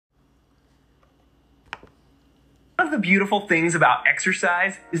One of the beautiful things about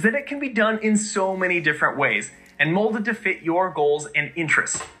exercise is that it can be done in so many different ways and molded to fit your goals and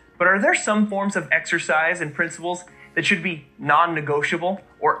interests. But are there some forms of exercise and principles that should be non-negotiable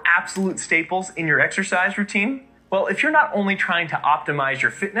or absolute staples in your exercise routine? Well, if you're not only trying to optimize your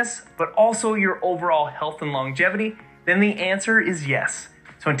fitness, but also your overall health and longevity, then the answer is yes.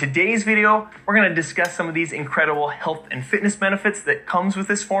 So in today's video, we're going to discuss some of these incredible health and fitness benefits that comes with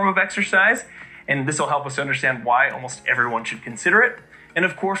this form of exercise, and this will help us understand why almost everyone should consider it. And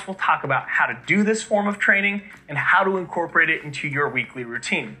of course, we'll talk about how to do this form of training and how to incorporate it into your weekly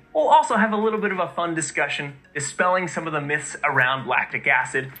routine. We'll also have a little bit of a fun discussion dispelling some of the myths around lactic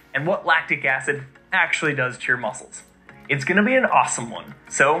acid and what lactic acid actually does to your muscles. It's going to be an awesome one.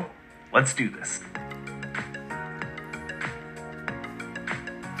 So let's do this.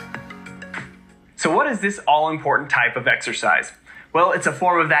 So what is this all-important type of exercise? Well, it's a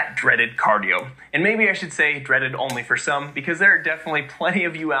form of that dreaded cardio. And maybe I should say dreaded only for some, because there are definitely plenty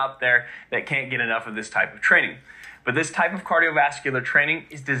of you out there that can't get enough of this type of training. But this type of cardiovascular training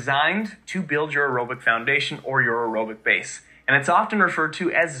is designed to build your aerobic foundation or your aerobic base. And it's often referred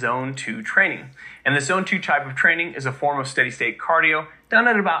to as Zone 2 training. And the Zone 2 type of training is a form of steady-state cardio done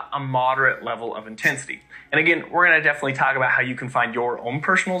at about a moderate level of intensity. And again, we're going to definitely talk about how you can find your own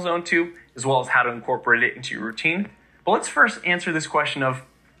personal Zone 2, as well as how to incorporate it into your routine. But let's first answer this question of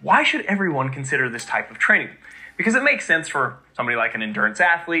why should everyone consider this type of training? Because it makes sense for somebody like an endurance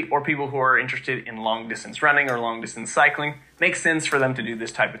athlete or people who are interested in long distance running or long distance cycling. It makes sense for them to do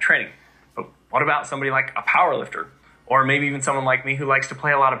this type of training. But what about somebody like a powerlifter? Or maybe even someone like me who likes to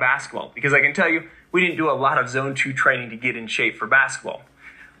play a lot of basketball? Because I can tell you, we didn't do a lot of Zone 2 training to get in shape for basketball.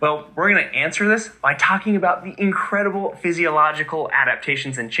 Well, we're going to answer this by talking about the incredible physiological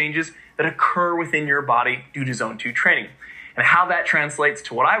adaptations and changes that occur within your body due to Zone 2 training, and how that translates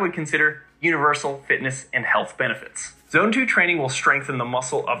to what I would consider universal fitness and health benefits. Zone 2 training will strengthen the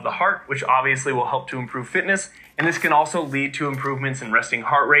muscle of the heart, which obviously will help to improve fitness, and this can also lead to improvements in resting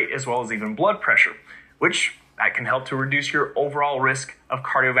heart rate as well as even blood pressure, which that can help to reduce your overall risk of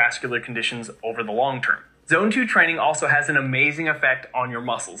cardiovascular conditions over the long term. Zone 2 training also has an amazing effect on your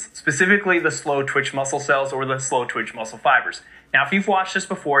muscles, specifically the slow twitch muscle cells or the slow twitch muscle fibers. Now, if you've watched this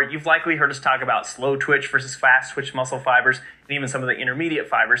before, you've likely heard us talk about slow twitch versus fast twitch muscle fibers and even some of the intermediate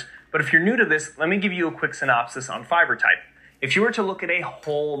fibers. But if you're new to this, let me give you a quick synopsis on fiber type. If you were to look at a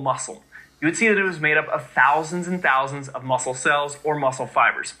whole muscle, you would see that it was made up of thousands and thousands of muscle cells or muscle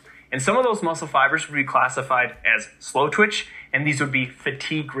fibers. And some of those muscle fibers would be classified as slow twitch, and these would be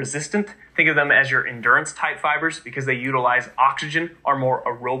fatigue resistant. Think of them as your endurance type fibers because they utilize oxygen, are more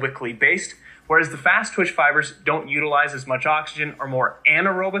aerobically based, whereas the fast twitch fibers don't utilize as much oxygen, are more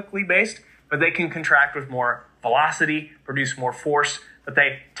anaerobically based, but they can contract with more velocity, produce more force, but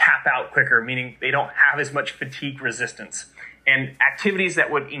they tap out quicker, meaning they don't have as much fatigue resistance. And activities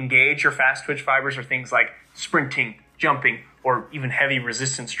that would engage your fast twitch fibers are things like sprinting, jumping, or even heavy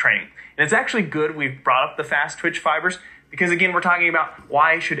resistance training. And it's actually good we've brought up the fast twitch fibers because, again, we're talking about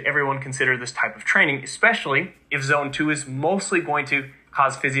why should everyone consider this type of training, especially if Zone 2 is mostly going to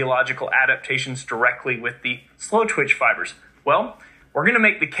cause physiological adaptations directly with the slow twitch fibers. Well, we're going to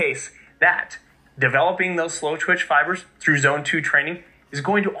make the case that developing those slow twitch fibers through Zone 2 training is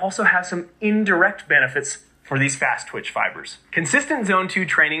going to also have some indirect benefits for these fast twitch fibers. Consistent Zone 2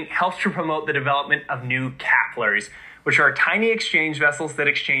 training helps to promote the development of new capillaries, which are tiny exchange vessels that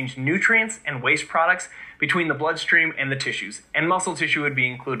exchange nutrients and waste products between the bloodstream and the tissues, and muscle tissue would be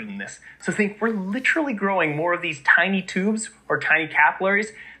included in this. So think we're literally growing more of these tiny tubes or tiny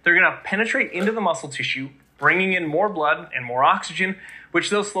capillaries. They're going to penetrate into the muscle tissue, bringing in more blood and more oxygen,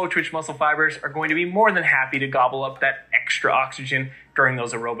 which those slow twitch muscle fibers are going to be more than happy to gobble up that extra oxygen during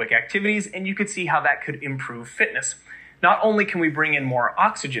those aerobic activities, and you could see how that could improve fitness. Not only can we bring in more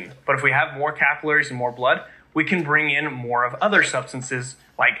oxygen, but if we have more capillaries and more blood, we can bring in more of other substances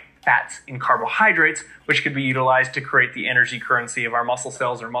like fats and carbohydrates, which could be utilized to create the energy currency of our muscle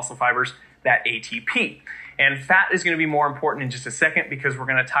cells or muscle fibers, that ATP. And fat is going to be more important in just a second because we're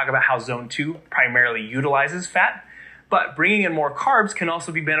going to talk about how Zone 2 primarily utilizes fat. But bringing in more carbs can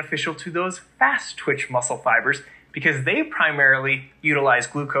also be beneficial to those fast twitch muscle fibers because they primarily utilize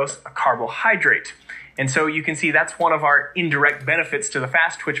glucose, a carbohydrate. And so you can see that's one of our indirect benefits to the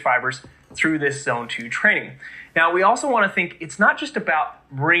fast twitch fibers through this Zone 2 training. Now, we also want to think it's not just about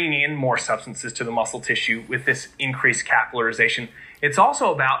bringing in more substances to the muscle tissue with this increased capillarization. It's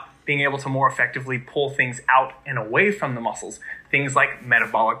also about being able to more effectively pull things out and away from the muscles, things like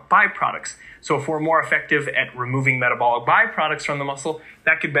metabolic byproducts. So if we're more effective at removing metabolic byproducts from the muscle,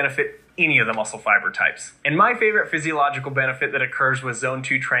 that could benefit any of the muscle fiber types. And my favorite physiological benefit that occurs with zone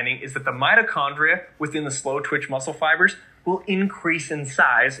 2 training is that the mitochondria within the slow twitch muscle fibers will increase in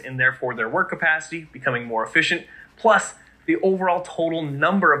size and therefore their work capacity, becoming more efficient. Plus, the overall total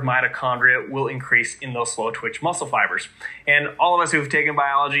number of mitochondria will increase in those slow twitch muscle fibers. And all of us who have taken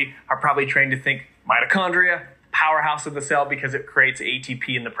biology are probably trained to think mitochondria, powerhouse of the cell because it creates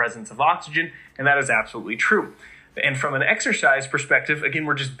ATP in the presence of oxygen, and that is absolutely true. And from an exercise perspective, again,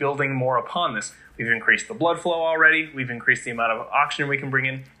 we're just building more upon this. We've increased the blood flow already, we've increased the amount of oxygen we can bring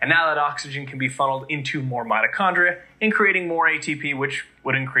in, and now that oxygen can be funneled into more mitochondria and creating more ATP, which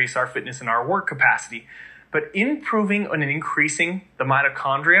would increase our fitness and our work capacity. But improving and increasing the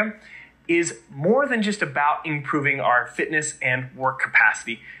mitochondria is more than just about improving our fitness and work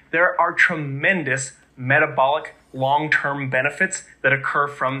capacity. There are tremendous metabolic long-term benefits that occur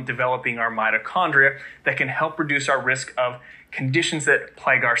from developing our mitochondria that can help reduce our risk of conditions that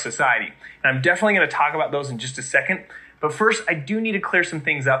plague our society. And I'm definitely going to talk about those in just a second. But first, I do need to clear some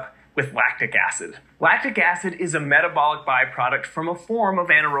things up with lactic acid. Lactic acid is a metabolic byproduct from a form of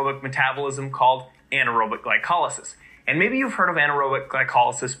anaerobic metabolism called anaerobic glycolysis. And maybe you've heard of anaerobic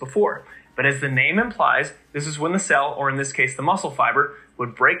glycolysis before, but as the name implies, this is when the cell, or in this case the muscle fiber,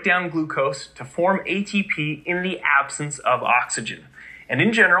 would break down glucose to form ATP in the absence of oxygen. And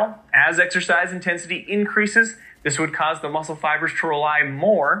in general, as exercise intensity increases, this would cause the muscle fibers to rely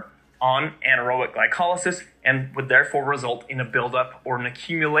more on anaerobic glycolysis and would therefore result in a buildup or an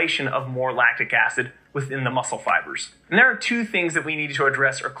accumulation of more lactic acid within the muscle fibers. And there are two things that we need to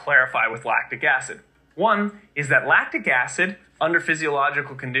address or clarify with lactic acid. One is that lactic acid, under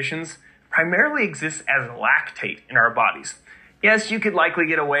physiological conditions, primarily exists as lactate in our bodies. Yes, you could likely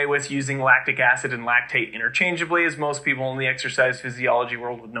get away with using lactic acid and lactate interchangeably, as most people in the exercise physiology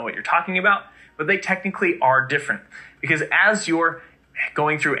world would know what you're talking about, but they technically are different. Because as you're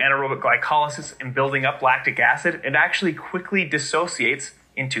going through anaerobic glycolysis and building up lactic acid, it actually quickly dissociates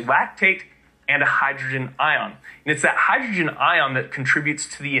into lactate and a hydrogen ion. And it's that hydrogen ion that contributes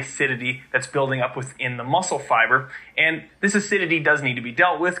to the acidity that's building up within the muscle fiber. And this acidity does need to be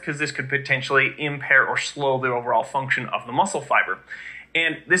dealt with because this could potentially impair or slow the overall function of the muscle fiber.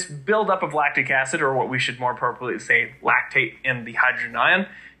 And this buildup of lactic acid, or what we should more appropriately say lactate and the hydrogen ion,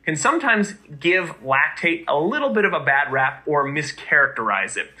 can sometimes give lactate a little bit of a bad rap or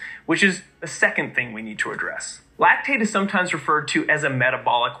mischaracterize it, which is the second thing we need to address. Lactate is sometimes referred to as a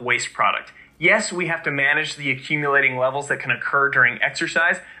metabolic waste product. Yes, we have to manage the accumulating levels that can occur during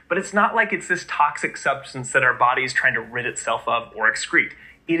exercise, but it's not like it's this toxic substance that our body is trying to rid itself of or excrete.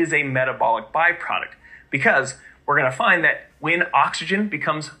 It is a metabolic byproduct because we're going to find that when oxygen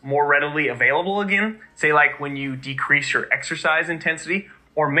becomes more readily available again, say like when you decrease your exercise intensity,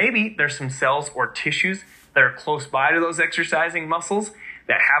 or maybe there's some cells or tissues that are close by to those exercising muscles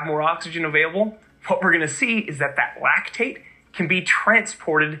that have more oxygen available, what we're going to see is that that lactate can be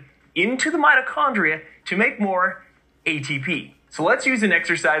transported into the mitochondria to make more ATP. So let's use an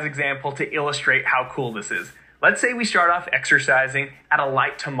exercise example to illustrate how cool this is. Let's say we start off exercising at a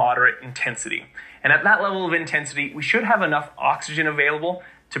light to moderate intensity. And at that level of intensity, we should have enough oxygen available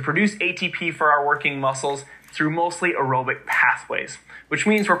to produce ATP for our working muscles through mostly aerobic pathways, which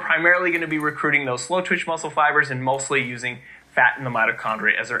means we're primarily going to be recruiting those slow twitch muscle fibers and mostly using fat in the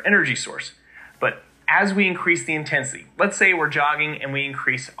mitochondria as our energy source. But as we increase the intensity, let's say we're jogging and we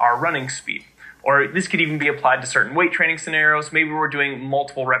increase our running speed, or this could even be applied to certain weight training scenarios. Maybe we're doing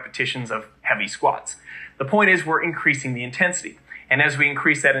multiple repetitions of heavy squats. The point is we're increasing the intensity. And as we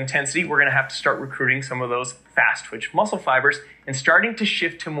increase that intensity, we're going to have to start recruiting some of those fast twitch muscle fibers and starting to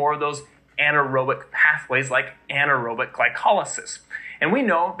shift to more of those anaerobic pathways like anaerobic glycolysis. And we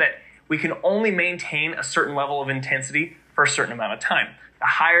know that we can only maintain a certain level of intensity for a certain amount of time. The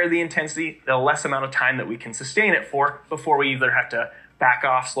higher the intensity, the less amount of time that we can sustain it for before we either have to back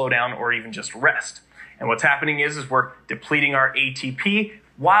off, slow down, or even just rest. And what's happening is we're depleting our ATP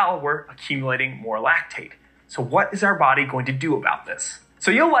while we're accumulating more lactate. So what is our body going to do about this?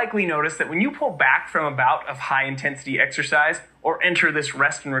 So you'll likely notice that when you pull back from a bout of high intensity exercise or enter this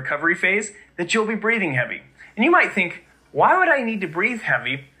rest and recovery phase, that you'll be breathing heavy. And you might think, why would I need to breathe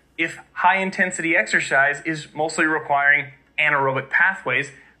heavy if high intensity exercise is mostly requiring anaerobic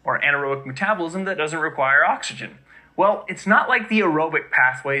pathways or anaerobic metabolism that doesn't require oxygen? Well, it's not like the aerobic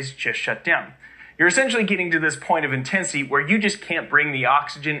pathways just shut down. You're essentially getting to this point of intensity where you just can't bring the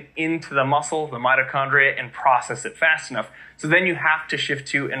oxygen into the muscle, the mitochondria, and process it fast enough. So then you have to shift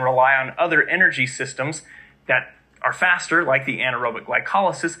to and rely on other energy systems that are faster, like the anaerobic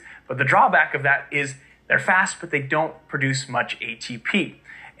glycolysis. But the drawback of that is they're fast, but they don't produce much ATP.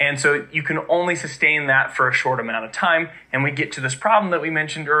 And so you can only sustain that for a short amount of time. And we get to this problem that we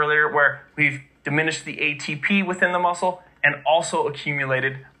mentioned earlier where we've diminished the ATP within the muscle and also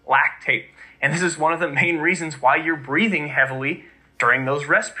accumulated lactate. And this is one of the main reasons why you're breathing heavily during those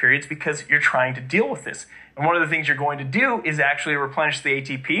rest periods, because you're trying to deal with this. And one of the things you're going to do is actually replenish the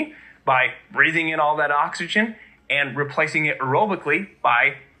ATP by breathing in all that oxygen and replacing it aerobically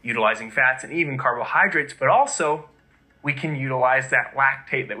by utilizing fats and even carbohydrates, but also we can utilize that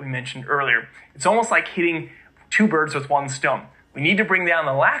lactate that we mentioned earlier. It's almost like hitting two birds with one stone. We need to bring down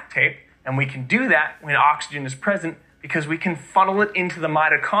the lactate, and we can do that when oxygen is present because we can funnel it into the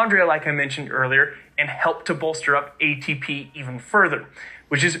mitochondria, like I mentioned earlier, and help to bolster up ATP even further,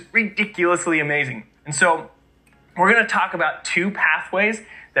 which is ridiculously amazing. And so we're going to talk about two pathways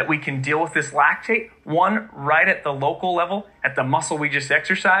that we can deal with this lactate, one right at the local level, at the muscle we just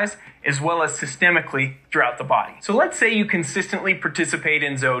exercised, as well as systemically throughout the body. So let's say you consistently participate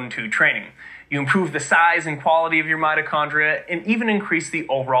in Zone 2 training. You improve the size and quality of your mitochondria and even increase the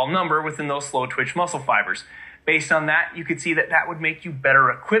overall number within those slow twitch muscle fibers. Based on that, you could see that that would make you better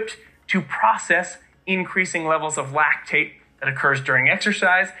equipped to process increasing levels of lactate that occurs during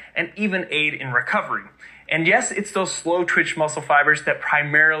exercise and even aid in recovery. And yes, it's those slow twitch muscle fibers that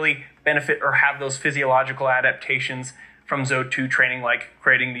primarily benefit or have those physiological adaptations from Zone 2 training, like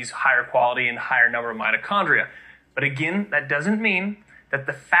creating these higher quality and higher number of mitochondria. But again, that doesn't mean that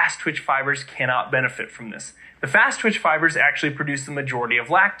the fast twitch fibers cannot benefit from this. The fast twitch fibers actually produce the majority of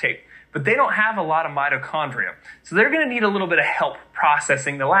lactate, but they don't have a lot of mitochondria. So they're going to need a little bit of help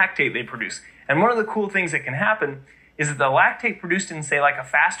processing the lactate they produce. And one of the cool things that can happen is that the lactate produced in, say, like a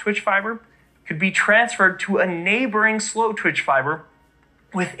fast twitch fiber could be transferred to a neighboring slow twitch fiber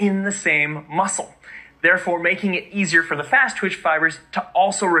within the same muscle, therefore making it easier for the fast twitch fibers to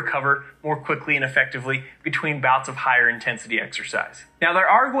also recover more quickly and effectively between bouts of higher intensity exercise. Now, there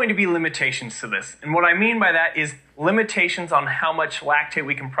are going to be limitations to this, and what I mean by that is limitations on how much lactate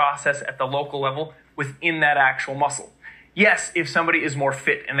we can process at the local level within that actual muscle. Yes, if somebody is more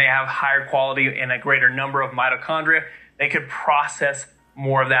fit and they have higher quality and a greater number of mitochondria, they could process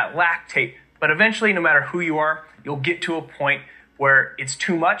more of that lactate. But eventually, no matter who you are, you'll get to a point where it's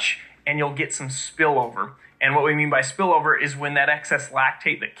too much and you'll get some spillover. And what we mean by spillover is when that excess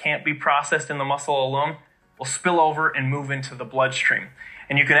lactate that can't be processed in the muscle alone will spill over and move into the bloodstream.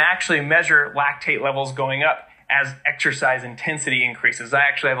 And you can actually measure lactate levels going up as exercise intensity increases. I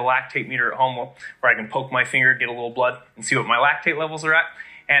actually have a lactate meter at home where I can poke my finger, get a little blood, and see what my lactate levels are at.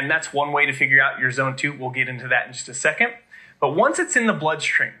 And that's one way to figure out your Zone 2. We'll get into that in just a second. But once it's in the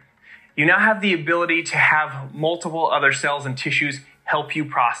bloodstream, you now have the ability to have multiple other cells and tissues help you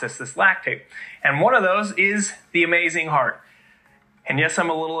process this lactate. And one of those is the amazing heart. And yes, I'm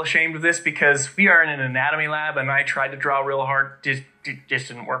a little ashamed of this because we are in an anatomy lab and I tried to draw real hard, just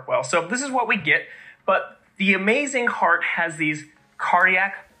didn't work well. So this is what we get. But the amazing heart has these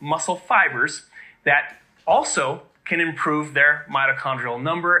cardiac muscle fibers that also can improve their mitochondrial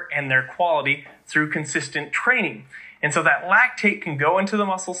number and their quality through consistent training. And so that lactate can go into the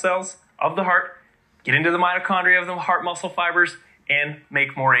muscle cells of the heart, get into the mitochondria of the heart muscle fibers, and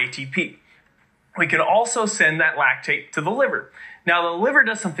make more ATP. We can also send that lactate to the liver. Now, the liver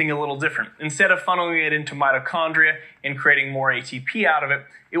does something a little different. Instead of funneling it into mitochondria and creating more ATP out of it,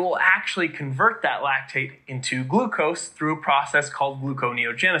 it will actually convert that lactate into glucose through a process called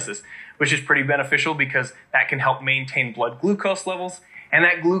gluconeogenesis, which is pretty beneficial because that can help maintain blood glucose levels, and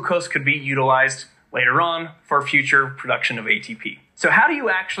that glucose could be utilized later on for future production of ATP. So how do you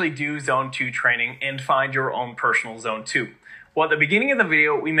actually do Zone 2 training and find your own personal Zone 2? Well, at the beginning of the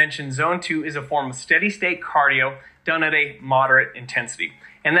video, we mentioned Zone 2 is a form of steady state cardio done at a moderate intensity.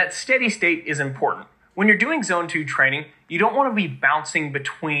 And that steady state is important. When you're doing Zone 2 training, you don't want to be bouncing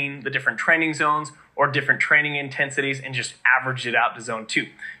between the different training zones or different training intensities and just average it out to Zone 2.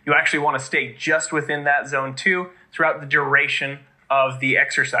 You actually want to stay just within that Zone 2 throughout the duration of the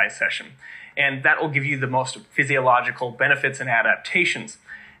exercise session. And that will give you the most physiological benefits and adaptations.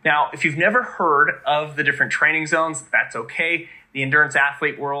 Now, if you've never heard of the different training zones, that's okay. The endurance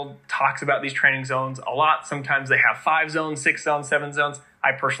athlete world talks about these training zones a lot. Sometimes they have 5 zones, 6 zones, 7 zones.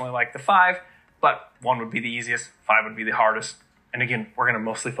 I personally like the 5, but 1 would be the easiest, 5 would be the hardest. And again, we're going to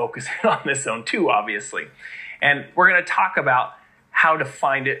mostly focus on this Zone 2, obviously. And we're going to talk about how to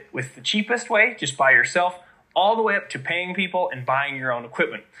find it with the cheapest way, just by yourself, all the way up to paying people and buying your own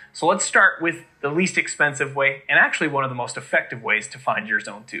equipment. So let's start with the least expensive way, and actually one of the most effective ways to find your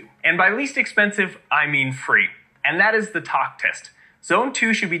Zone 2. And by least expensive, I mean free. And that is the talk test. Zone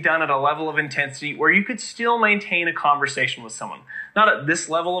 2 should be done at a level of intensity where you could still maintain a conversation with someone. Not at this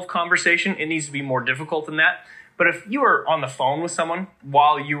level of conversation, it needs to be more difficult than that, But if you were on the phone with someone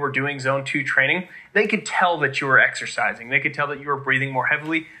while you were doing zone 2 training, they could tell that you were exercising. They could tell that you were breathing more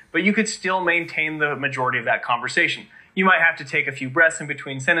heavily, but you could still maintain the majority of that conversation. You might have to take a few breaths in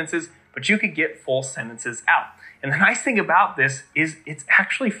between sentences, but you could get full sentences out. And the nice thing about this is it's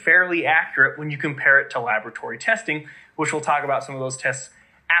actually fairly accurate when you compare it to laboratory testing, which we'll talk about some of those tests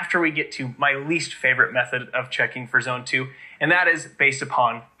after we get to my least favorite method of checking for zone 2, and that is based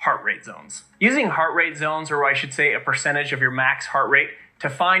upon heart rate zones. Using heart rate zones, or I should say a percentage of your max heart rate, to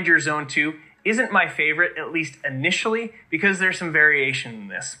find your zone 2 isn't my favorite, at least initially, because there's some variation in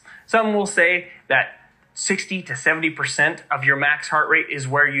this. Some will say that 60 to 70% of your max heart rate is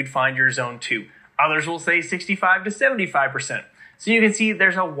where you'd find your zone 2. Others will say 65 to 75%. So you can see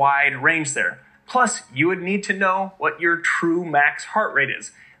there's a wide range there. Plus, you would need to know what your true max heart rate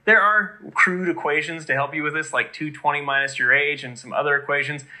is. There are crude equations to help you with this, like 220 minus your age and some other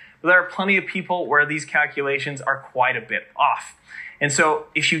equations. But there are plenty of people where these calculations are quite a bit off. And so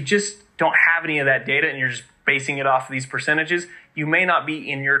if you just don't have any of that data and you're just basing it off of these percentages, you may not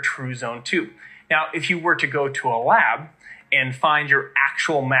be in your true zone 2. Now, if you were to go to a lab and find your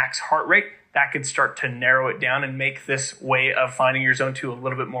actual max heart rate, that could start to narrow it down and make this way of finding your zone 2 a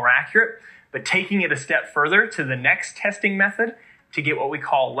little bit more accurate. But taking it a step further to the next testing method to get what we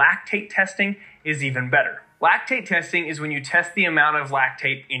call lactate testing is even better. Lactate testing is when you test the amount of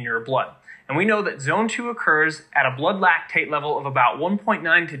lactate in your blood. And we know that zone 2 occurs at a blood lactate level of about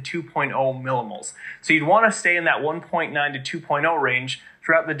 1.9 to 2.0 millimoles. So you'd want to stay in that 1.9 to 2.0 range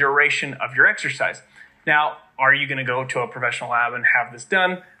throughout the duration of your exercise. Now, are you going to go to a professional lab and have this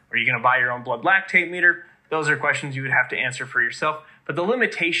done? Are you going to buy your own blood lactate meter? Those are questions you would have to answer for yourself. But the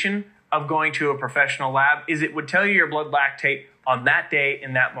limitation of going to a professional lab is it would tell you your blood lactate on that day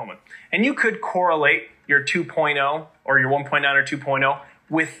in that moment. And you could correlate your 2.0 or your 1.9 or 2.0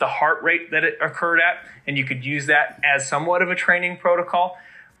 with the heart rate that it occurred at, and you could use that as somewhat of a training protocol.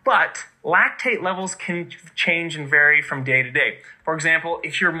 But lactate levels can change and vary from day to day. For example,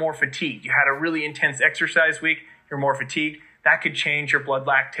 if you're more fatigued, you had a really intense exercise week, you're more fatigued, that could change your blood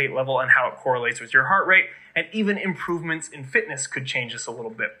lactate level and how it correlates with your heart rate, and even improvements in fitness could change this a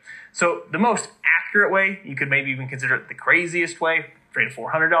little bit. So the most accurate way, you could maybe even consider it the craziest way, $300 to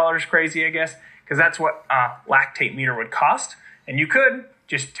 $400 crazy, I guess, because that's what a lactate meter would cost. And you could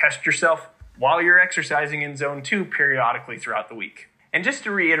just test yourself while you're exercising in zone 2 periodically throughout the week. And just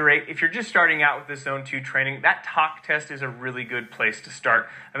to reiterate, if you're just starting out with this zone 2 training, that talk test is a really good place to start.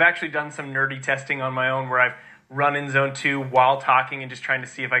 I've actually done some nerdy testing on my own where I've run in zone 2 while talking and just trying to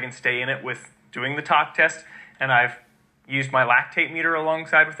see if I can stay in it with doing the talk test. And I've used my lactate meter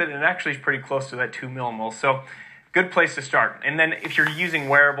alongside with it, and it actually is pretty close to that 2 millimoles. So good place to start. And then if you're using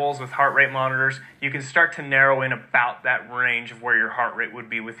wearables with heart rate monitors, you can start to narrow in about that range of where your heart rate would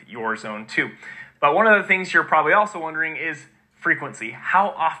be with your zone 2. But one of the things you're probably also wondering is frequency. How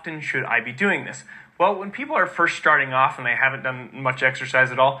often should I be doing this? Well, when people are first starting off and they haven't done much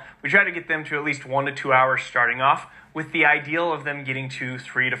exercise at all, we try to get them to at least 1 to 2 hours starting off, with the ideal of them getting to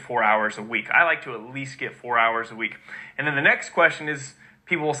 3 to 4 hours a week. I like to at least get 4 hours a week. And then the next question is,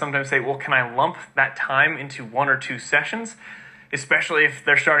 people will sometimes say, well, can I lump that time into 1 or 2 sessions, especially if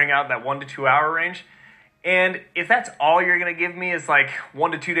they're starting out in that 1 to 2 hour range? And if that's all you're going to give me is like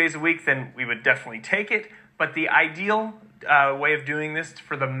 1 to 2 days a week, then we would definitely take it. But the ideal way of doing this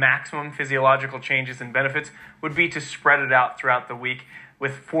for the maximum physiological changes and benefits would be to spread it out throughout the week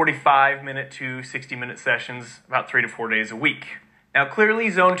with 45-minute to 60-minute sessions about 3 to 4 days a week. Now, clearly,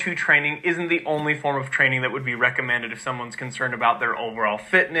 zone 2 training isn't the only form of training that would be recommended if someone's concerned about their overall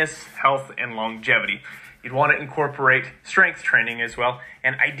fitness, health, and longevity. You'd want to incorporate strength training as well,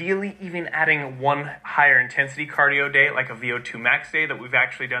 and ideally even adding one higher intensity cardio day, like a VO2 max day that we've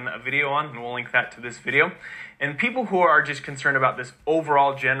actually done a video on, and we'll link that to this video. And people who are just concerned about this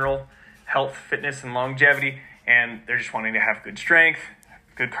overall general health, fitness, and longevity, and they're just wanting to have good strength,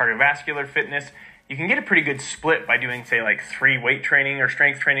 good cardiovascular fitness, you can get a pretty good split by doing, say, like 3 weight training or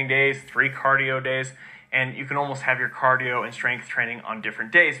strength training days, 3 cardio days, and you can almost have your cardio and strength training on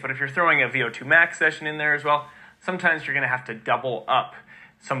different days. But if you're throwing a VO2 max session in there as well, sometimes you're going to have to double up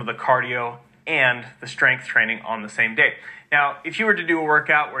some of the cardio and the strength training on the same day. Now, if you were to do a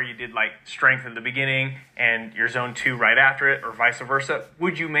workout where you did like strength at the beginning and your zone 2 right after it, or vice versa,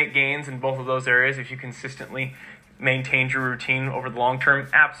 would you make gains in both of those areas if you consistently maintained your routine over the long term?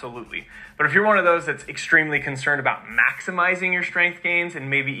 Absolutely. But if you're one of those that's extremely concerned about maximizing your strength gains and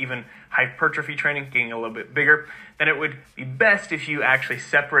maybe even hypertrophy training, getting a little bit bigger, then it would be best if you actually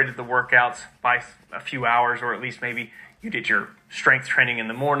separated the workouts by a few hours, or at least maybe you did your strength training in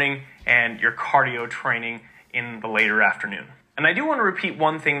the morning and your cardio training in the later afternoon. And I do want to repeat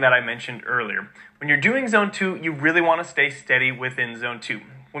one thing that I mentioned earlier. When you're doing zone 2, you really want to stay steady within zone 2.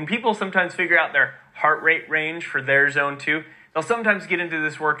 When people sometimes figure out their heart rate range for their zone 2, they'll sometimes get into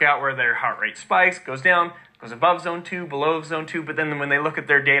this workout where their heart rate spikes, goes down, goes above zone 2, below zone 2, but then when they look at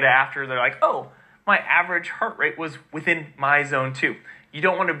their data after, they're like, oh, my average heart rate was within my zone 2. You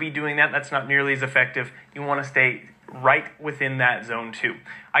don't want to be doing that. That's not nearly as effective. You want to stay right within that zone 2.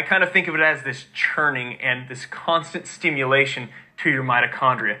 I kind of think of it as this churning and this constant stimulation to your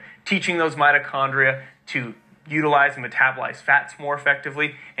mitochondria, teaching those mitochondria to utilize and metabolize fats more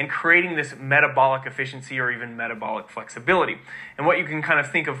effectively, and creating this metabolic efficiency or even metabolic flexibility. And what you can kind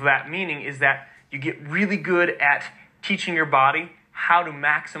of think of that meaning is that you get really good at teaching your body how to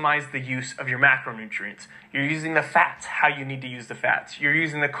maximize the use of your macronutrients. You're using the fats how you need to use the fats. You're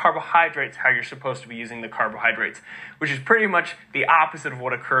using the carbohydrates how you're supposed to be using the carbohydrates, which is pretty much the opposite of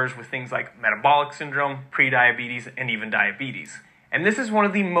what occurs with things like metabolic syndrome, prediabetes, and even diabetes. And this is one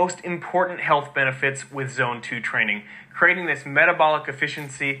of the most important health benefits with Zone 2 training, creating this metabolic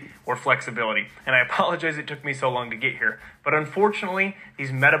efficiency or flexibility. And I apologize it took me so long to get here, but unfortunately,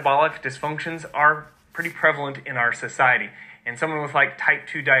 these metabolic dysfunctions are pretty prevalent in our society. And someone with like type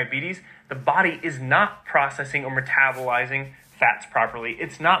 2 diabetes, the body is not processing or metabolizing fats properly.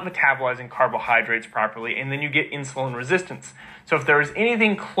 It's not metabolizing carbohydrates properly, and then you get insulin resistance. So if there is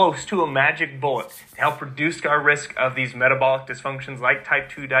anything close to a magic bullet to help reduce our risk of these metabolic dysfunctions like type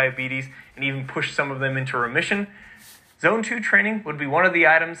 2 diabetes and even push some of them into remission, Zone 2 training would be one of the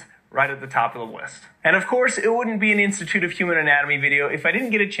items right at the top of the list. And of course, it wouldn't be an Institute of Human Anatomy video if I didn't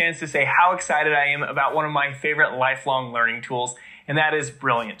get a chance to say how excited I am about one of my favorite lifelong learning tools, and that is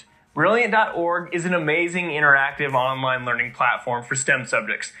Brilliant. Brilliant.org is an amazing interactive online learning platform for STEM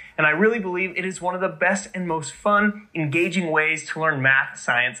subjects, and I really believe it is one of the best and most fun, engaging ways to learn math,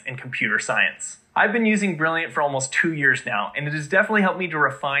 science, and computer science. I've been using Brilliant for almost 2 years now, and it has definitely helped me to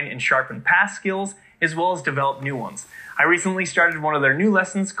refine and sharpen past skills as well as develop new ones. I recently started one of their new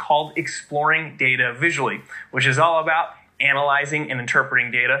lessons called Exploring Data Visually, which is all about analyzing and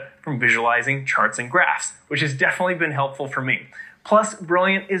interpreting data from visualizing charts and graphs, which has definitely been helpful for me. Plus,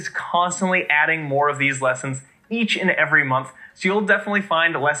 Brilliant is constantly adding more of these lessons each and every month, so you'll definitely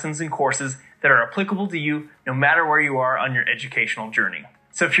find lessons and courses that are applicable to you no matter where you are on your educational journey.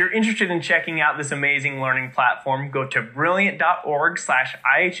 So if you're interested in checking out this amazing learning platform, go to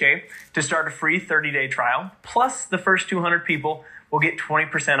brilliant.org/IHA to start a free 30-day trial. Plus, the first 200 people will get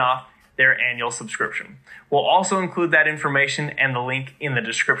 20% off their annual subscription. We'll also include that information and the link in the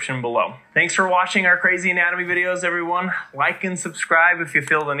description below. Thanks for watching our crazy anatomy videos, everyone. Like and subscribe if you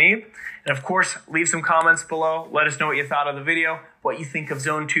feel the need. And of course, leave some comments below. Let us know what you thought of the video, what you think of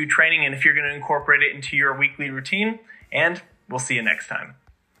Zone 2 training, and if you're going to incorporate it into your weekly routine. And we'll see you next time.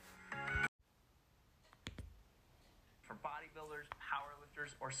 For bodybuilders,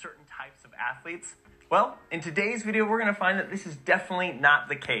 powerlifters, or certain types of athletes, well, in today's video, we're going to find that this is definitely not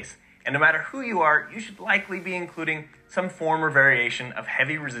the case. And no matter who you are, you should likely be including some form or variation of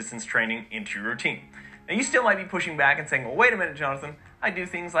heavy resistance training into your routine. Now, you still might be pushing back and saying, well, wait a minute, Jonathan, I do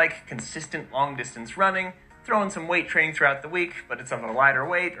things like consistent long distance running, throwing some weight training throughout the week, but it's of a lighter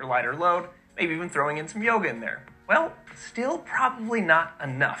weight or lighter load, maybe even throwing in some yoga in there. Well, still probably not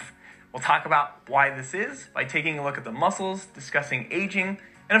enough. We'll talk about why this is by taking a look at the muscles, discussing aging,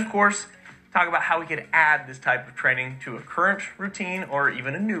 and of course, talk about how we could add this type of training to a current routine or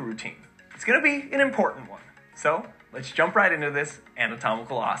even a new routine. It's going to be an important one. So let's jump right into this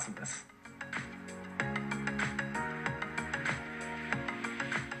anatomical awesomeness.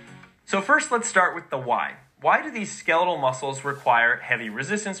 So first, let's start with the why. Why do these skeletal muscles require heavy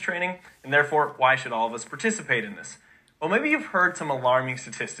resistance training, and therefore, why should all of us participate in this? Well, maybe you've heard some alarming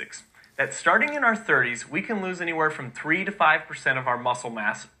statistics that starting in our 30s, we can lose anywhere from 3 to 5% of our muscle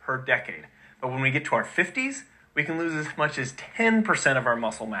mass per decade. But when we get to our 50s, we can lose as much as 10% of our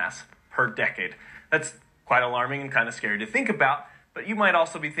muscle mass per decade. That's quite alarming and kind of scary to think about, but you might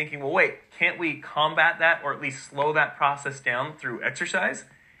also be thinking, well, wait, can't we combat that or at least slow that process down through exercise?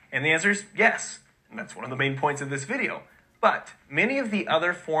 And the answer is yes, and that's one of the main points of this video. But many of the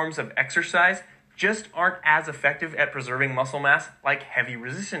other forms of exercise just aren't as effective at preserving muscle mass like heavy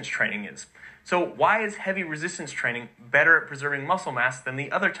resistance training is. So why is heavy resistance training better at preserving muscle mass than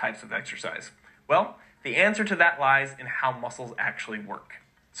the other types of exercise? Well, the answer to that lies in how muscles actually work.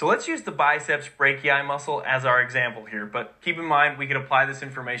 So let's use the biceps brachii muscle as our example here, but keep in mind we could apply this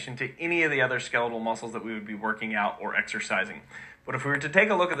information to any of the other skeletal muscles that we would be working out or exercising. But if we were to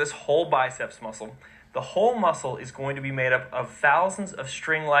take a look at this whole biceps muscle, the whole muscle is going to be made up of thousands of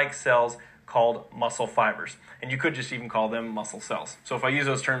string-like cells called muscle fibers. And you could just even call them muscle cells. So if I use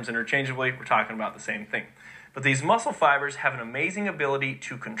those terms interchangeably, we're talking about the same thing. But these muscle fibers have an amazing ability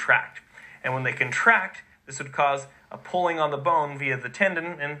to contract. And when they contract, this would cause a pulling on the bone via the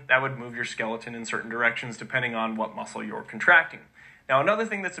tendon, and that would move your skeleton in certain directions depending on what muscle you're contracting. Now, another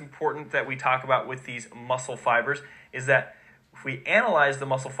thing that's important that we talk about with these muscle fibers is that if we analyze the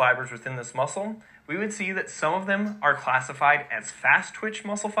muscle fibers within this muscle, we would see that some of them are classified as fast twitch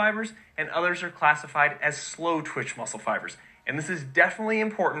muscle fibers and others are classified as slow twitch muscle fibers. And this is definitely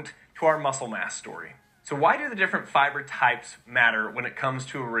important to our muscle mass story. So why do the different fiber types matter when it comes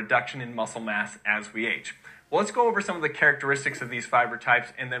to a reduction in muscle mass as we age? Well, let's go over some of the characteristics of these fiber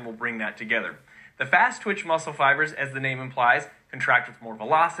types and then we'll bring that together. The fast twitch muscle fibers, as the name implies, contract with more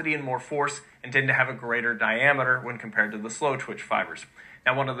velocity and more force and tend to have a greater diameter when compared to the slow twitch fibers.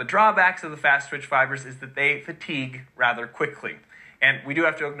 Now, one of the drawbacks of the fast twitch fibers is that they fatigue rather quickly. And we do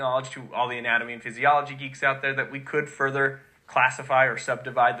have to acknowledge to all the anatomy and physiology geeks out there that we could further classify or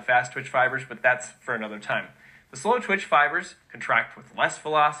subdivide the fast twitch fibers, but that's for another time. The slow twitch fibers contract with less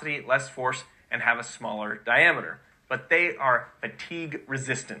velocity, less force, and have a smaller diameter. But they are fatigue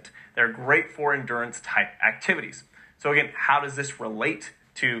resistant. They're great for endurance type activities. So again, how does this relate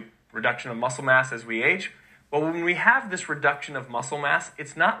to reduction of muscle mass as we age? Well, when we have this reduction of muscle mass,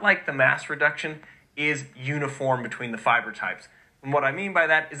 it's not like the mass reduction is uniform between the fiber types. And what I mean by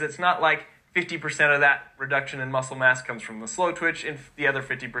that is it's not like 50% of that reduction in muscle mass comes from the slow twitch and the other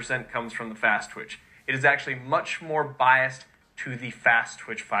 50% comes from the fast twitch. It is actually much more biased to the fast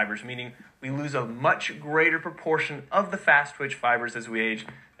twitch fibers, meaning we lose a much greater proportion of the fast twitch fibers as we age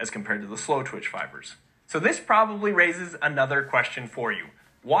as compared to the slow twitch fibers. So this probably raises another question for you.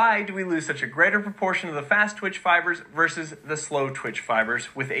 Why do we lose such a greater proportion of the fast twitch fibers versus the slow twitch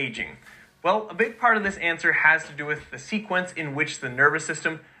fibers with aging? Well, a big part of this answer has to do with the sequence in which the nervous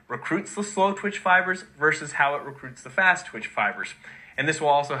system recruits the slow twitch fibers versus how it recruits the fast twitch fibers. And this will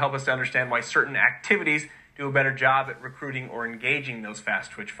also help us to understand why certain activities do a better job at recruiting or engaging those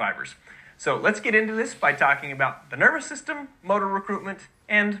fast twitch fibers. So let's get into this by talking about the nervous system, motor recruitment,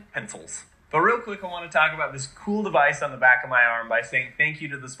 and pencils. But real quick, I want to talk about this cool device on the back of my arm by saying thank you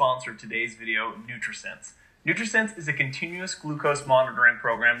to the sponsor of today's video, NutriSense. NutriSense is a continuous glucose monitoring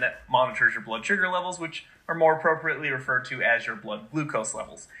program that monitors your blood sugar levels, which are more appropriately referred to as your blood glucose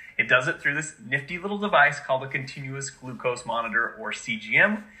levels. It does it through this nifty little device called a continuous glucose monitor, or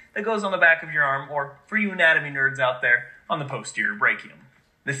CGM, that goes on the back of your arm, or for you anatomy nerds out there, on the posterior brachium.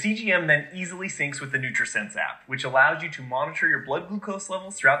 The CGM then easily syncs with the NutriSense app, which allows you to monitor your blood glucose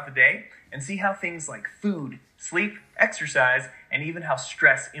levels throughout the day and see how things like food, sleep, exercise, and even how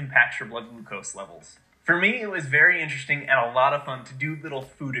stress impacts your blood glucose levels. For me, it was very interesting and a lot of fun to do little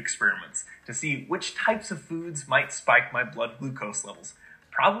food experiments to see which types of foods might spike my blood glucose levels.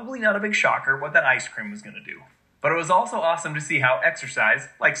 Probably not a big shocker what that ice cream was going to do. But it was also awesome to see how exercise,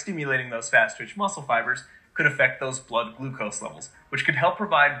 like stimulating those fast twitch muscle fibers, could affect those blood glucose levels, which could help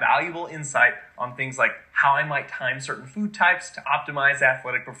provide valuable insight on things like how I might time certain food types to optimize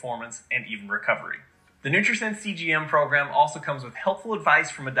athletic performance and even recovery. The NutriSense CGM program also comes with helpful advice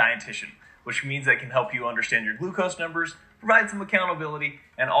from a dietitian, which means they can help you understand your glucose numbers, provide some accountability,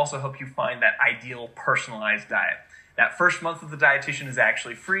 and also help you find that ideal personalized diet. That first month of the dietitian is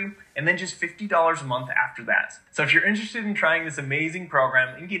actually free, and then just $50 a month after that. So if you're interested in trying this amazing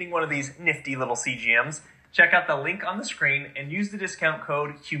program and getting one of these nifty little CGMs, check out the link on the screen and use the discount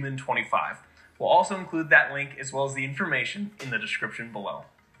code HUMAN25. We'll also include that link as well as the information in the description below.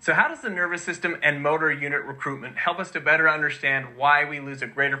 So how does the nervous system and motor unit recruitment help us to better understand why we lose a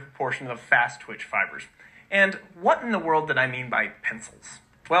greater proportion of fast twitch fibers? And what in the world did I mean by pencils?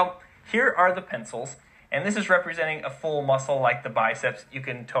 Well, here are the pencils, and this is representing a full muscle like the biceps. You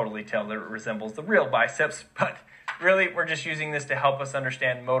can totally tell that it resembles the real biceps, but really we're just using this to help us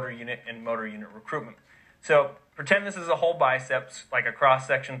understand motor unit and motor unit recruitment. So pretend this is a whole biceps, like a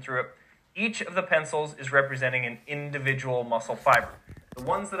cross-section through it. Each of the pencils is representing an individual muscle fiber. The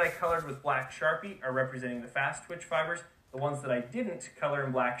ones that I colored with black Sharpie are representing the fast twitch fibers. The ones that I didn't color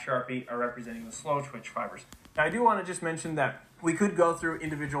in black Sharpie are representing the slow twitch fibers. Now I do want to just mention that we could go through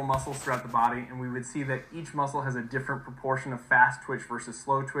individual muscles throughout the body and we would see that each muscle has a different proportion of fast twitch versus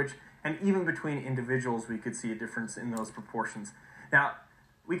slow twitch, and even between individuals we could see a difference in those proportions. Now,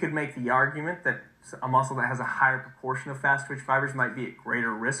 we could make the argument that a muscle that has a higher proportion of fast twitch fibers might be at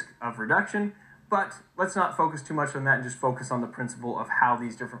greater risk of reduction, but let's not focus too much on that and just focus on the principle of how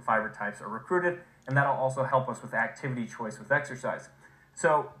these different fiber types are recruited, and that'll also help us with activity choice with exercise.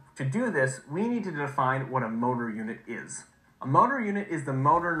 So to do this, we need to define what a motor unit is. A motor unit is the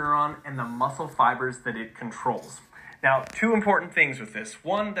motor neuron and the muscle fibers that it controls. Now, two important things with this.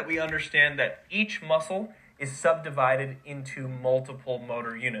 One, that we understand that each muscle is subdivided into multiple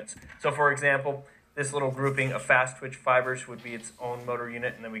motor units. So for example, this little grouping of fast twitch fibers would be its own motor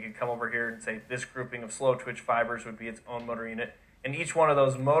unit, and then we could come over here and say this grouping of slow twitch fibers would be its own motor unit, and each one of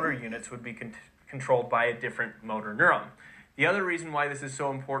those motor units would be controlled by a different motor neuron. The other reason why this is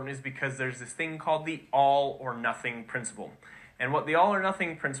so important is because there's this thing called the all or nothing principle. And what the all or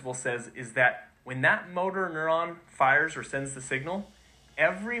nothing principle says is that when that motor neuron fires or sends the signal,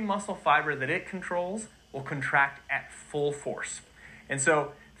 every muscle fiber that it controls will contract at full force. And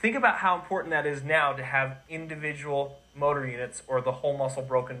so think about how important that is now to have individual motor units or the whole muscle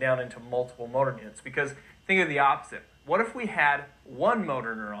broken down into multiple motor units. Because think of the opposite. What if we had one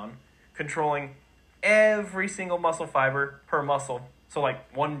motor neuron controlling every single muscle fiber per muscle? So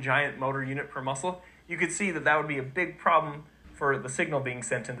like one giant motor unit per muscle. You could see that that would be a big problem for the signal being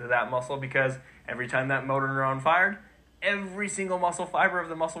sent into that muscle, because every time that motor neuron fired, every single muscle fiber of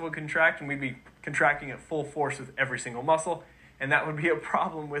the muscle would contract, and we'd be contracting at full force with every single muscle. And that would be a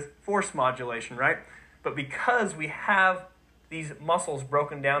problem with force modulation, right? But because we have these muscles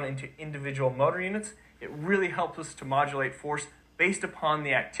broken down into individual motor units, it really helps us to modulate force based upon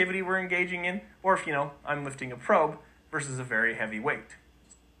the activity we're engaging in, or if, I'm lifting a probe versus a very heavy weight.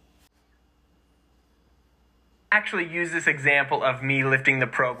 Actually use this example of me lifting the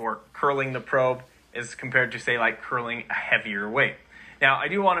probe or curling the probe as compared to, say, like curling a heavier weight. Now, I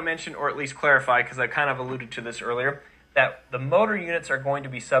do want to mention, or at least clarify, because I kind of alluded to this earlier, that the motor units are going to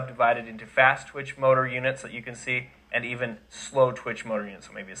be subdivided into fast twitch motor units that you can see, and even slow twitch motor units.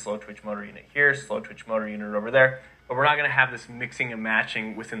 So maybe a slow twitch motor unit here, slow twitch motor unit over there, but we're not going to have this mixing and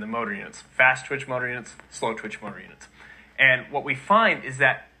matching within the motor units. Fast twitch motor units, slow twitch motor units. And what we find is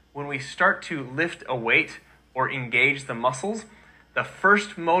that when we start to lift a weight or engage the muscles, the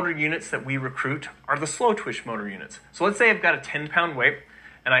first motor units that we recruit are the slow twitch motor units. So let's say I've got a 10-pound weight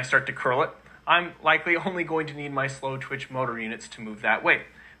and I start to curl it. I'm likely only going to need my slow twitch motor units to move that weight.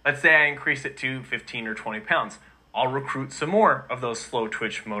 Let's say I increase it to 15 or 20 pounds. I'll recruit some more of those slow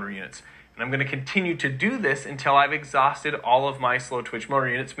twitch motor units. And I'm going to continue to do this until I've exhausted all of my slow twitch motor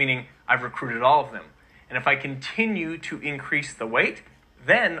units, meaning I've recruited all of them. And if I continue to increase the weight,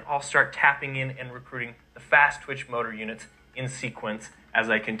 then I'll start tapping in and recruiting the fast twitch motor units in sequence as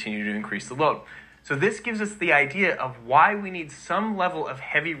I continue to increase the load. So this gives us the idea of why we need some level of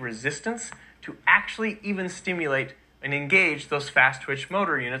heavy resistance to actually even stimulate and engage those fast twitch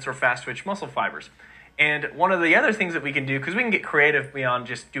motor units or fast twitch muscle fibers. And one of the other things that we can do, because we can get creative beyond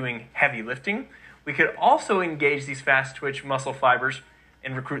just doing heavy lifting, we could also engage these fast twitch muscle fibers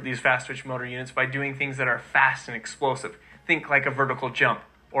and recruit these fast twitch motor units by doing things that are fast and explosive. Think like a vertical jump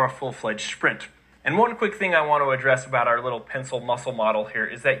or a full-fledged sprint. And one quick thing I want to address about our little pencil muscle model here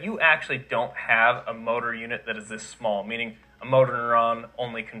is that you actually don't have a motor unit that is this small, meaning a motor neuron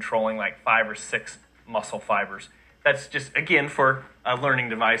only controlling like 5 or 6 muscle fibers. That's just, again, for a learning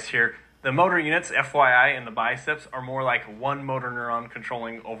device here. The motor units, FYI, in the biceps are more like one motor neuron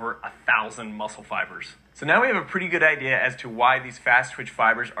controlling over 1,000 muscle fibers. So now we have a pretty good idea as to why these fast twitch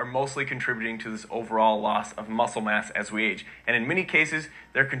fibers are mostly contributing to this overall loss of muscle mass as we age. And in many cases,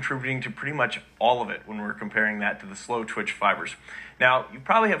 they're contributing to pretty much all of it when we're comparing that to the slow twitch fibers. Now, you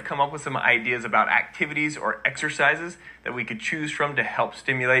probably have come up with some ideas about activities or exercises that we could choose from to help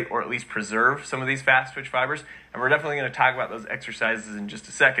stimulate or at least preserve some of these fast twitch fibers. And we're definitely going to talk about those exercises in just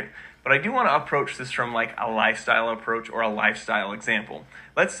a second. But I do want to approach this from like a lifestyle approach or a lifestyle example.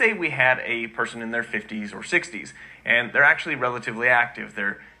 Let's say we had a person in their 50s or 60s, and they're actually relatively active.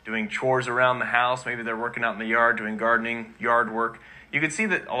 They're doing chores around the house. Maybe they're working out in the yard, doing gardening, yard work. You can see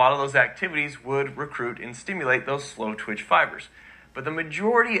that a lot of those activities would recruit and stimulate those slow twitch fibers. But the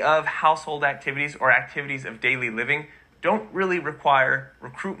majority of household activities or activities of daily living don't really require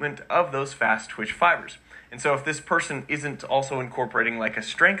recruitment of those fast twitch fibers. And so if this person isn't also incorporating like a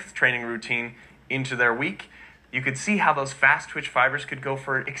strength training routine into their week, you could see how those fast twitch fibers could go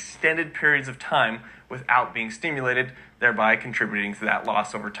for extended periods of time without being stimulated, thereby contributing to that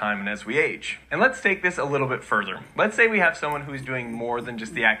loss over time and as we age. And let's take this a little bit further. Let's say we have someone who's doing more than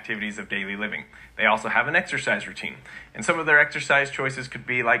just the activities of daily living. They also have an exercise routine. And some of their exercise choices could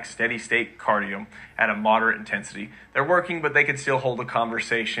be like steady state cardio at a moderate intensity. They're working, but they could still hold a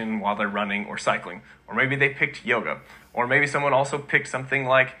conversation while they're running or cycling. Or maybe they picked yoga. Or maybe someone also picked something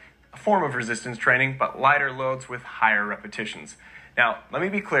like a form of resistance training, but lighter loads with higher repetitions. Now, let me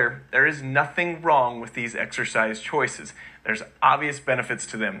be clear, there is nothing wrong with these exercise choices. There's obvious benefits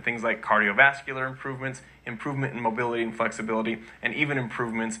to them, things like cardiovascular improvements, improvement in mobility and flexibility, and even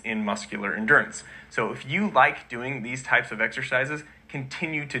improvements in muscular endurance. So if you like doing these types of exercises,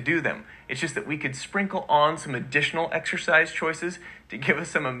 continue to do them. It's just that we could sprinkle on some additional exercise choices to give us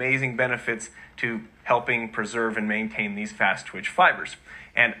some amazing benefits to helping preserve and maintain these fast twitch fibers.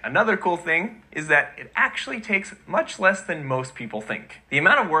 And another cool thing is that it actually takes much less than most people think. The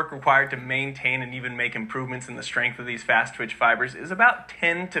amount of work required to maintain and even make improvements in the strength of these fast twitch fibers is about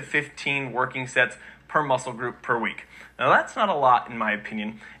 10 to 15 working sets per muscle group per week. Now that's not a lot in my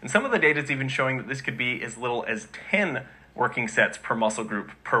opinion, and some of the data is even showing that this could be as little as 10 working sets per muscle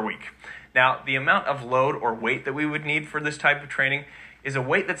group per week. Now the amount of load or weight that we would need for this type of training is a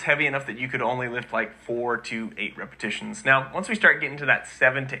weight that's heavy enough that you could only lift like 4 to 8 repetitions. Now, once we start getting to that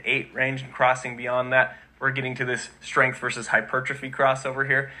 7 to 8 range and crossing beyond that, we're getting to this strength versus hypertrophy crossover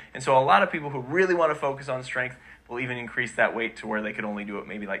here. And so a lot of people who really want to focus on strength will even increase that weight to where they could only do it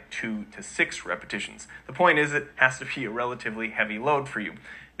maybe like 2 to 6 repetitions. The point is it has to be a relatively heavy load for you.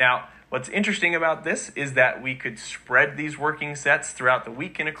 Now, what's interesting about this is that we could spread these working sets throughout the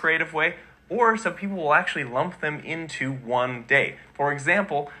week in a creative way, or some people will actually lump them into one day. For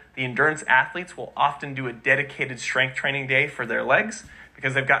example, the endurance athletes will often do a dedicated strength training day for their legs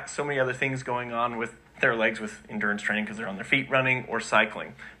because they've got so many other things going on with their legs with endurance training because they're on their feet running or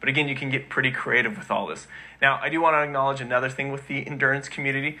cycling. But again, you can get pretty creative with all this. Now, I do want to acknowledge another thing with the endurance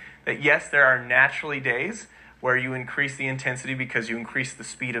community, that yes, there are naturally days where you increase the intensity because you increase the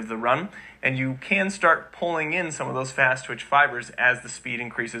speed of the run, and you can start pulling in some of those fast twitch fibers as the speed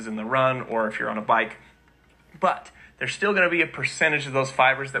increases in the run or if you're on a bike. But there's still going to be a percentage of those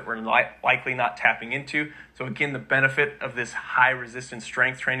fibers that we're likely not tapping into. So again, the benefit of this high resistance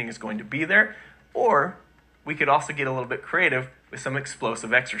strength training is going to be there, or we could also get a little bit creative with some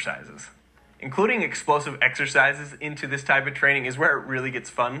explosive exercises. Including explosive exercises into this type of training is where it really gets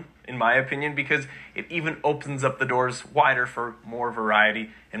fun, in my opinion, because it even opens up the doors wider for more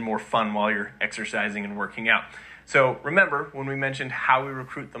variety and more fun while you're exercising and working out. So remember, when we mentioned how we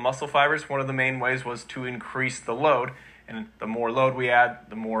recruit the muscle fibers, one of the main ways was to increase the load, and the more load we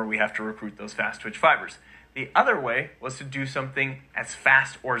add, the more we have to recruit those fast twitch fibers. The other way was to do something as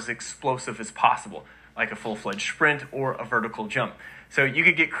fast or as explosive as possible, like a full-fledged sprint or a vertical jump. So you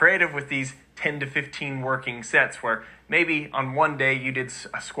could get creative with these 10 to 15 working sets where maybe on one day you did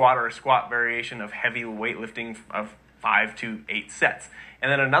a squat or a squat variation of heavy weightlifting of 5 to 8 sets.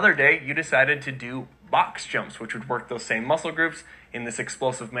 And then another day you decided to do box jumps, which would work those same muscle groups in this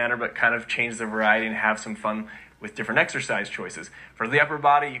explosive manner, but kind of change the variety and have some fun with different exercise choices. For the upper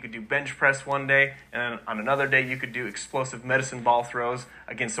body, you could do bench press one day, and then on another day, you could do explosive medicine ball throws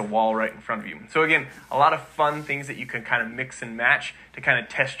against a wall right in front of you. So again, a lot of fun things that you can kind of mix and match to kind of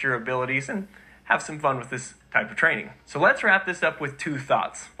test your abilities and have some fun with this type of training. So let's wrap this up with 2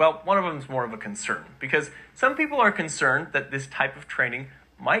 thoughts. Well, one of them is more of a concern, because some people are concerned that this type of training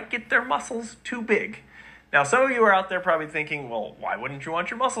might get their muscles too big. Now, some of you are out there probably thinking, well, why wouldn't you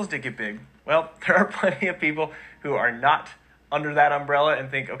want your muscles to get big? Well, there are plenty of people who are not under that umbrella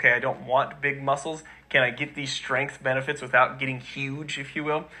and think, okay, I don't want big muscles. Can I get these strength benefits without getting huge, if you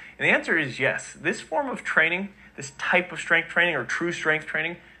will? And the answer is yes. This form of training, this type of strength training or true strength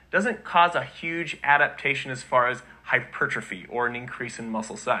training, doesn't cause a huge adaptation as far as hypertrophy or an increase in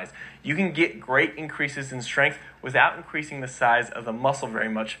muscle size. You can get great increases in strength without increasing the size of the muscle very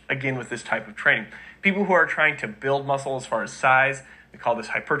much, again, with this type of training. People who are trying to build muscle as far as size, we call this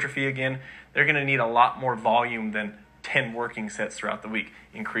hypertrophy again, they're going to need a lot more volume than 10 working sets throughout the week,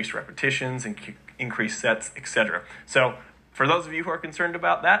 increased repetitions, increased sets, etc. So for those of you who are concerned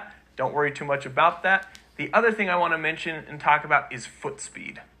about that, don't worry too much about that. The other thing I want to mention and talk about is foot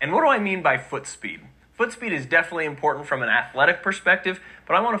speed. And what do I mean by foot speed? Foot speed is definitely important from an athletic perspective,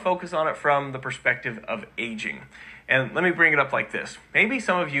 but I want to focus on it from the perspective of aging. And let me bring it up like this. Maybe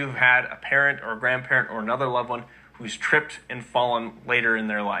some of you have had a parent or a grandparent or another loved one who's tripped and fallen later in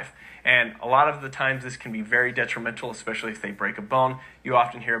their life. And a lot of the times this can be very detrimental, especially if they break a bone. You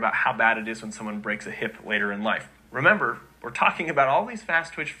often hear about how bad it is when someone breaks a hip later in life. Remember, we're talking about all these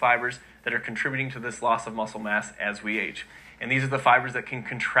fast twitch fibers that are contributing to this loss of muscle mass as we age. And these are the fibers that can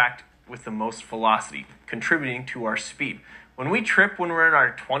contract with the most velocity, contributing to our speed. When we trip when we're in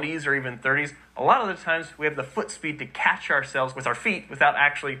our 20s or even 30s, a lot of the times we have the foot speed to catch ourselves with our feet without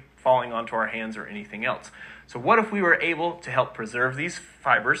actually falling onto our hands or anything else. So what if we were able to help preserve these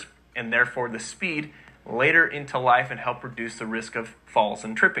fibers and therefore the speed later into life and help reduce the risk of falls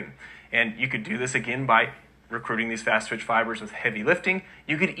and tripping? And you could do this again by recruiting these fast twitch fibers with heavy lifting.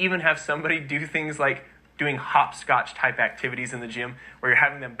 You could even have somebody do things like doing hopscotch type activities in the gym where you're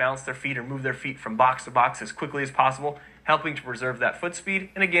having them bounce their feet or move their feet from box to box as quickly as possible, helping to preserve that foot speed,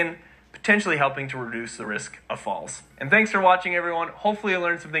 and again, potentially helping to reduce the risk of falls. And thanks for watching, everyone. Hopefully you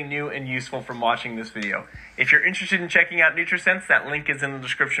learned something new and useful from watching this video. If you're interested in checking out NutriSense, that link is in the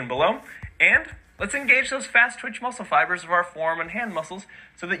description below. And let's engage those fast twitch muscle fibers of our forearm and hand muscles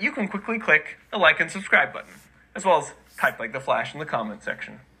so that you can quickly click the like and subscribe button, as well as Type like the Flash in the comment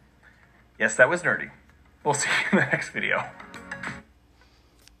section. Yes, that was nerdy. We'll see you in the next video.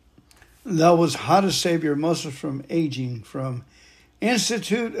 That was How to Save Your Muscles from Aging from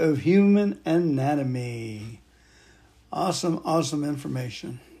Institute of Human Anatomy. Awesome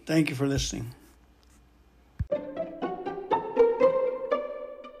information. Thank you for listening.